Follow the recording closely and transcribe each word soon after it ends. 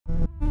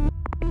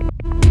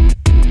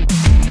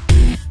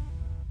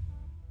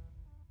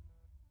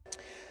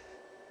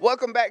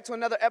Welcome back to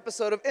another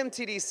episode of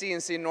MTD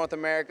CNC North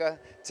America.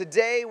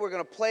 Today we're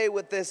going to play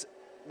with this,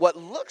 what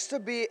looks to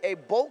be a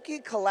bulky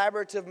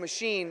collaborative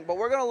machine, but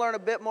we're going to learn a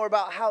bit more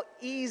about how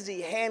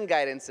easy hand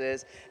guidance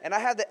is. And I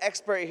have the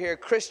expert here,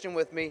 Christian,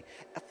 with me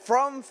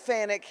from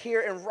FANUC here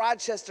in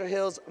Rochester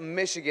Hills,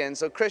 Michigan.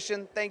 So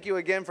Christian, thank you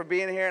again for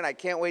being here, and I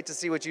can't wait to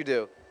see what you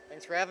do.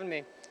 Thanks for having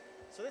me.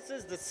 So this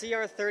is the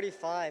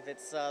CR35.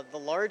 It's the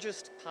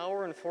largest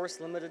power and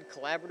force limited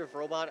collaborative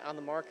robot on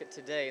the market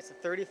today. It's a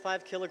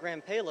 35 kilogram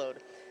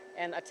payload.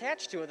 And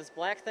attached to it, this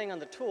black thing on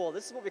the tool,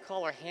 this is what we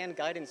call our hand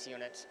guidance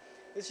unit.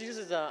 This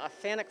uses a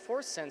FANUC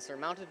force sensor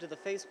mounted to the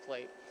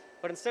faceplate.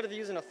 But instead of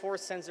using a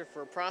force sensor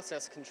for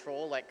process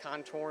control like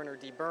contouring or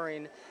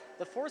deburring,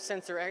 the force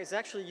sensor is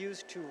actually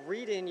used to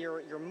read in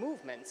your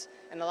movements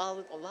and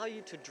allow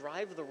you to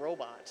drive the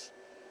robot.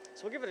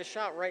 So we'll give it a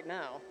shot right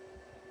now.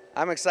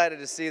 I'm excited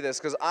to see this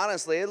because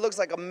honestly, it looks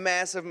like a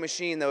massive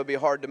machine that would be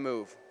hard to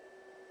move.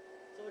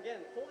 So again,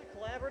 fully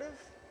collaborative,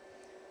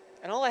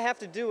 and all I have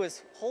to do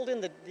is hold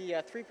in the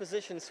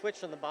three-position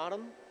switch on the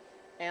bottom,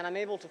 and I'm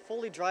able to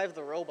fully drive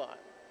the robot.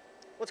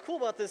 What's cool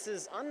about this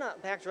is I'm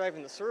not back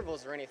driving the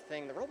servos or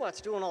anything. The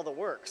robot's doing all the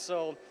work.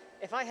 So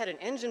if I had an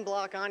engine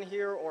block on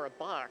here or a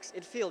box,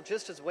 it'd feel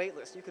just as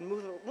weightless. You can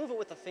move it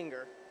with a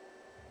finger.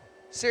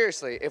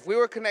 Seriously, if we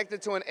were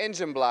connected to an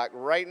engine block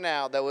right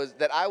now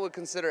that I would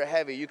consider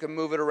heavy, you can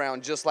move it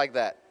around just like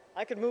that.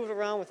 I could move it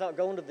around without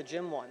going to the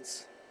gym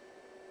once.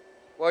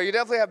 Well, you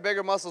definitely have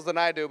bigger muscles than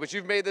I do, but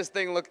you've made this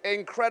thing look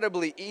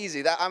incredibly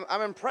easy.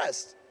 I'm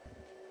impressed.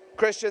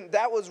 Christian,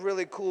 that was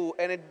really cool,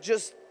 and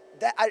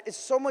it's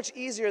so much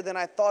easier than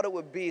I thought it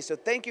would be. So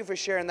thank you for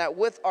sharing that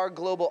with our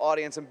global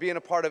audience and being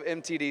a part of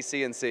MTD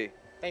CNC.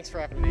 Thanks for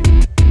having me.